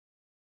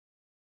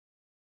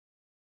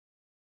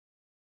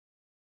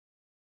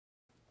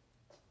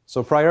So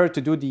prior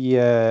to do the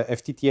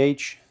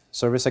FTTH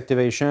service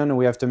activation,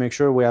 we have to make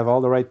sure we have all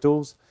the right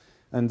tools.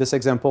 In this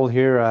example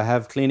here, I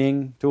have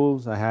cleaning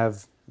tools, I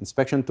have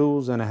inspection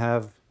tools, and I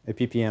have a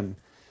PPM.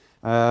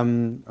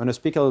 I'm going to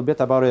speak a little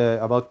bit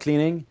about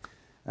cleaning.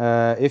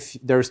 If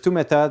there's two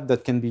methods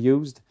that can be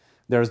used,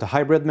 there's the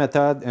hybrid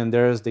method and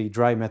there's the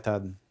dry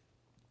method.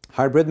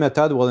 Hybrid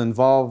method will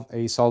involve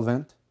a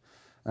solvent.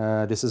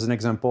 This is an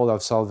example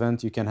of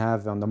solvent you can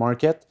have on the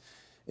market.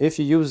 If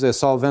you use a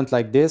solvent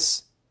like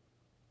this,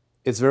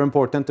 it's very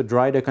important to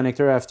dry the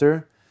connector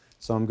after.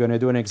 So I'm going to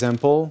do an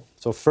example.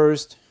 So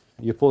first,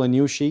 you pull a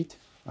new sheet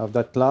of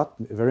that cloth.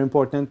 Very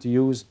important to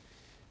use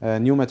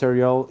new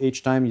material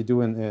each time you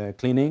do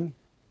cleaning.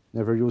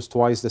 Never use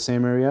twice the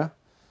same area.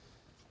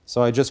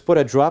 So I just put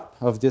a drop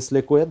of this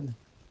liquid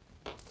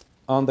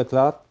on the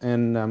cloth,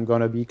 and I'm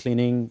going to be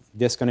cleaning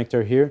this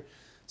connector here.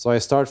 So I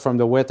start from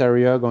the wet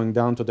area going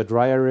down to the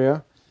dry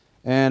area,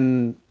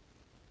 and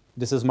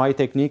this is my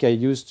technique. I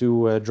use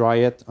to dry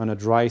it on a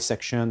dry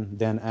section,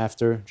 then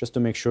after, just to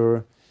make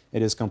sure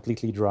it is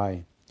completely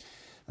dry.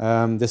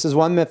 This is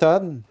one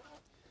method.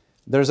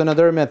 There's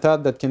another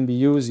method that can be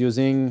used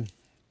using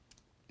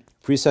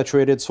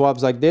pre-saturated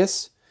swabs like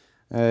this.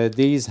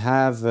 These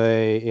have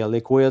a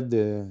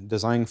liquid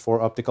designed for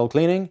optical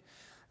cleaning.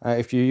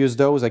 If you use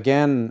those,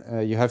 again,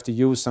 you have to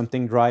use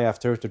something dry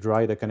after to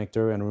dry the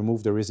connector and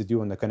remove the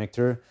residue on the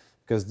connector,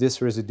 because this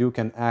residue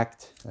can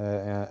act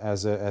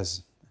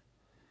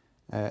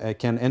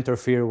can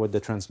interfere with the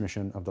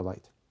transmission of the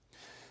light.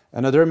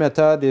 Another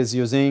method is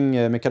using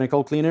a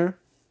mechanical cleaner.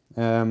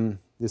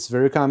 It's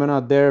very common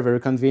out there, very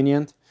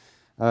convenient.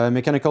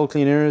 Mechanical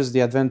cleaners, the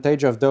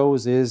advantage of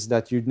those is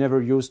that you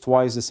never use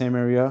twice the same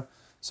area,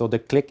 so the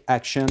click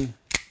action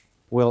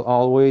will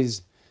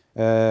always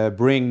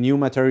bring new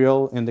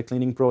material in the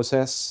cleaning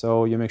process,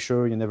 so you make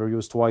sure you never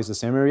use twice the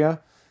same area,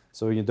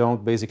 so you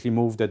don't basically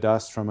move the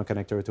dust from a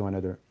connector to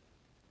another.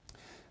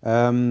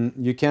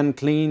 You can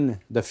clean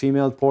the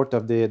female port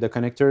of the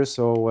connector,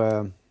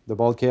 so the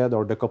bulkhead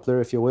or the coupler,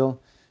 if you will,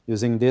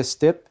 using this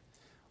tip,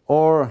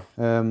 or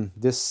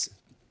this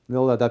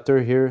little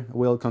adapter here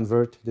will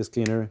convert this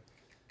cleaner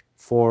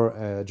for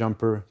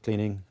jumper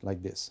cleaning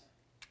like this.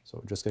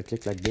 So just a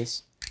click like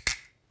this,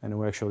 and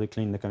we actually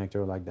clean the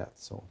connector like that.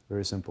 So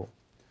very simple.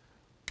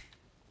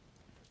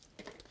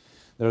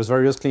 There's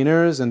various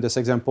cleaners. In this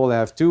example, I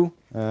have two.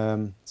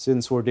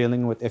 Since we're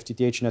dealing with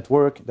FTTH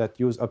network that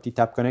use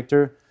OptiTap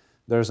connector,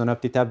 there's an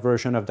OptiTap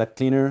version of that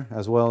cleaner,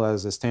 as well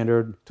as a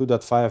standard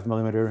 2.5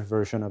 millimeter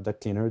version of that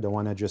cleaner, the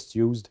one I just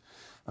used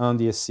on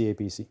the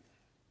SC-APC.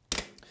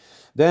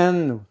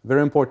 Then,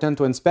 very important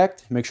to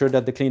inspect, make sure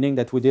that the cleaning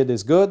that we did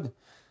is good,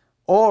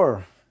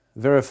 or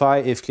verify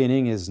if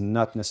cleaning is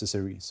not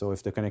necessary. So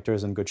if the connector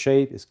is in good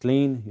shape, is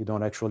clean, you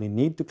don't actually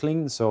need to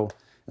clean. So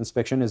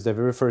inspection is the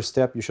very first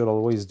step you should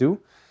always do.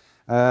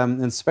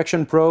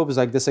 Inspection probes,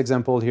 like this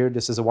example here,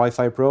 this is a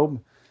Wi-Fi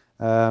probe,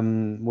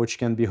 which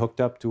can be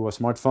hooked up to a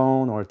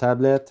smartphone or a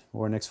tablet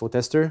or an expo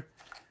tester.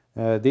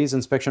 These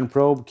inspection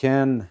probe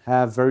can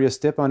have various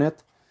tips on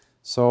it.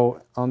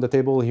 So on the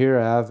table here,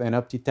 I have an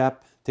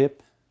OptiTap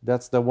tip.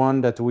 That's the one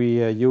that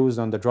we use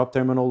on the drop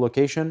terminal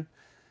location.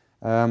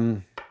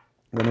 I'm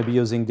going to be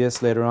using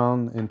this later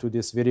on into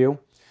this video.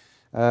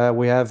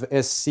 We have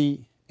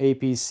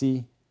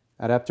SC-APC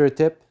adapter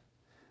tip.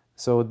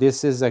 So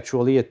this is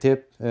actually a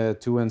tip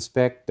to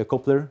inspect the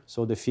coupler,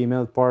 so the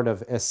female part of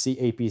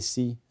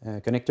SC-APC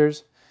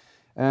connectors.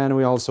 And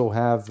we also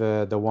have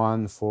the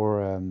one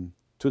for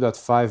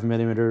 2.5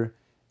 millimeter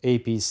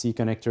APC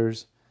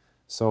connectors.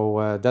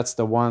 So that's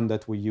the one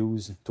that we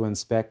use to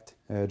inspect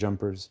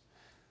jumpers.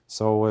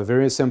 So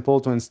very simple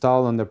to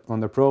install on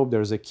the probe.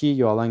 There's a key,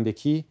 you align the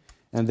key,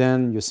 and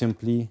then you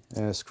simply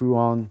screw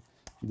on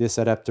this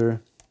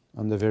adapter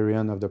on the very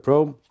end of the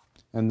probe.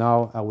 And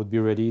now I would be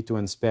ready to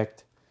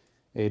inspect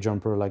a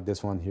jumper like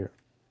this one here.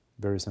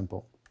 Very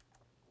simple.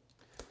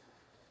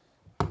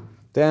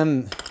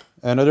 Then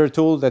another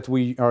tool that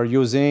we are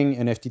using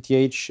in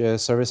FTTH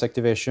service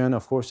activation,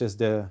 of course, is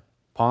the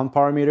PON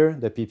Power meter,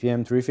 the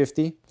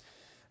PPM-350.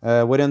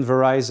 Within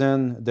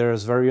Verizon,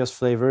 there's various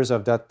flavors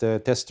of that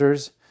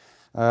testers.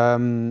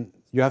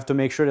 You have to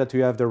make sure that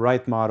you have the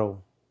right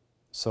model.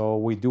 So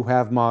we do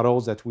have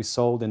models that we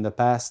sold in the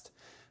past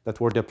that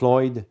were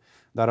deployed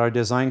that are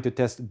designed to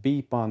test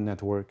BPON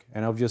network.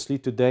 And obviously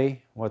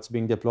today, what's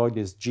being deployed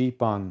is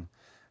GPON.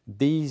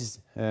 These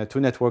two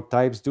network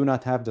types do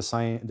not have the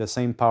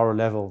same power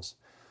levels.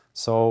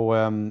 So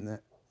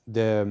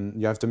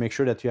you have to make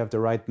sure that you have the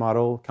right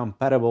model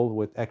compatible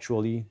with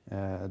actually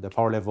the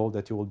power level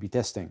that you will be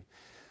testing.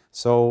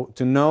 So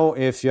to know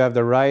if you have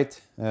the right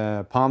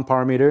PON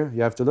power meter,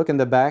 you have to look in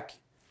the back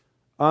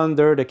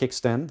under the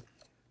kickstand.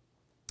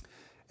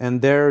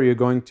 And there you're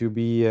going to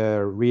be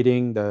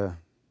reading the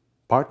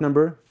part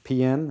number,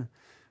 PN,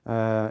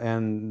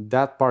 and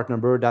that part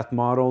number, that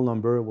model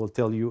number will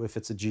tell you if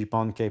it's a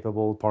GPON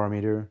capable power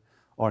meter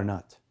or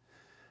not.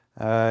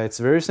 It's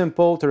very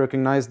simple to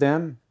recognize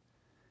them.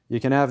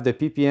 You can have the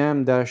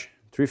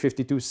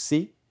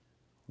PPM-352C,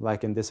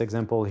 like in this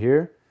example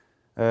here.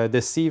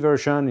 The C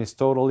version is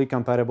totally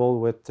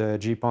compatible with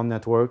GPON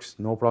networks.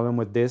 No problem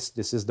with this.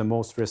 This is the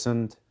most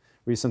recent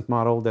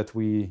model that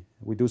we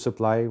do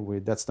supply.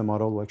 That's the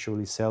model we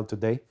actually sell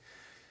today.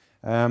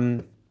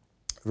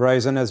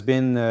 Verizon has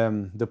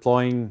been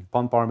deploying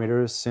PON power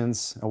meters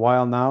since a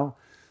while now.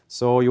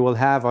 So you will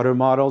have other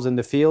models in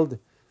the field.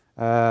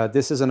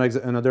 This is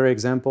another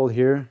example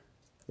here.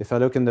 If I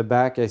look in the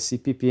back, I see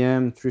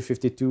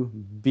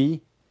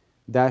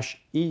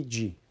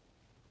FIP-435B-EG.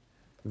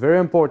 Very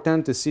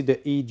important to see the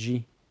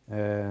EG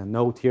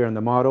note here in the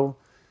model.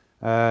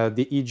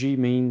 The EG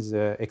means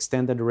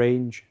extended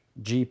range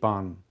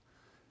GPON.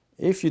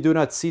 If you do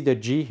not see the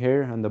G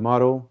here in the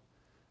model,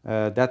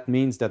 that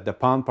means that the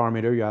PON power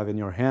meter you have in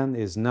your hand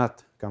is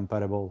not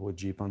compatible with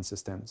GPON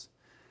systems.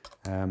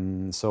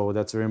 So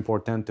that's very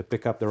important to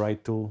pick up the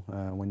right tool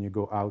when you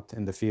go out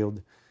in the field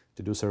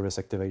to do service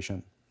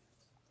activation.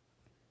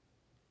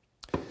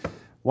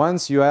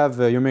 Once you have,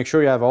 you make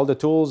sure you have all the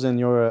tools on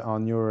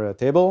your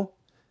table.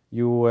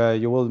 You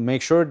will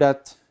make sure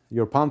that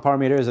your PON power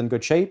meter is in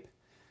good shape.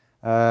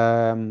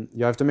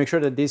 You have to make sure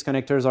that these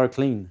connectors are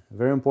clean.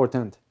 Very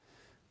important.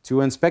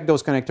 To inspect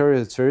those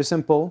connectors, it's very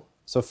simple.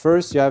 So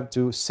first, you have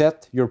to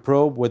set your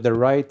probe with the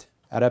right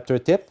adapter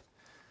tip.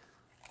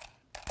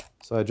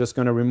 So I'm just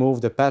going to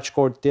remove the patch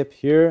cord tip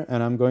here,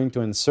 and I'm going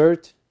to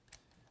insert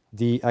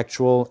the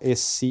actual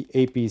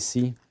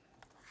SC-APC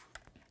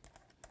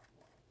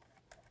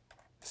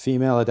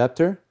female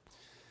adapter.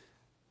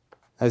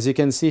 As you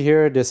can see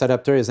here, this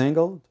adapter is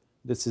angled.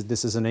 This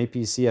is an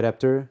APC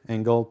adapter,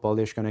 angled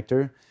Polish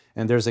connector,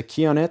 and there's a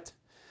key on it.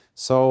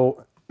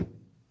 So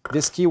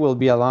this key will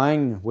be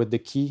aligned with the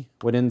key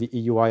within the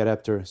EUI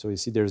adapter. So you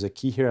see there's a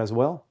key here as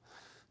well.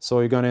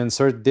 So you're going to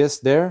insert this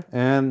there,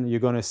 and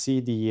you're going to see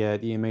the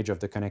image of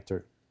the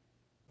connector.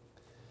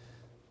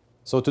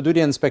 So to do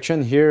the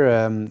inspection here,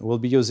 we'll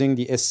be using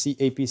the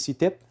SC-APC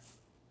tip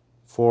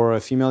for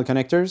female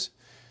connectors.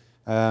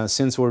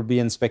 Since we'll be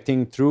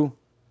inspecting through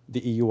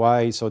the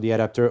EUI, so the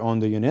adapter on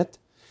the unit.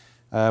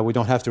 We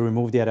don't have to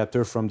remove the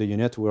adapter from the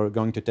unit. We're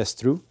going to test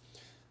through.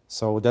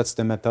 So that's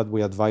the method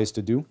we advise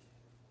to do.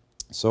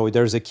 So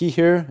there's a key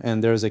here,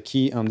 and there's a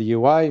key on the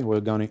EUI. We're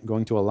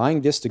going to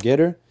align this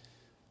together.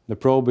 The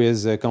probe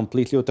is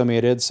completely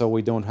automated, so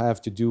we don't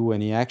have to do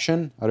any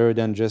action other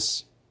than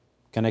just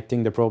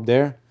connecting the probe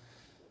there.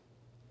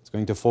 It's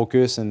going to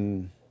focus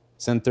and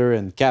center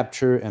and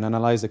capture and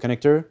analyze the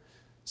connector.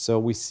 So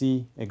we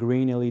see a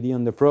green LED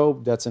on the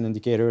probe. That's an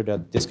indicator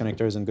that this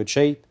connector is in good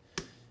shape.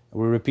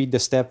 We repeat the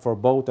step for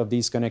both of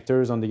these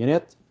connectors on the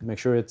unit. Make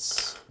sure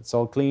it's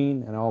all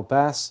clean and all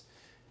pass.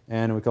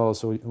 And we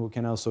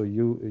can also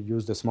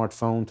use the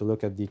smartphone to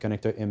look at the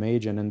connector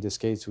image. And in this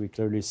case, we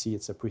clearly see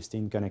it's a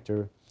pristine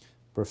connector,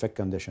 perfect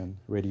condition,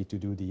 ready to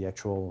do the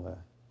actual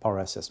power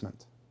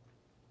assessment.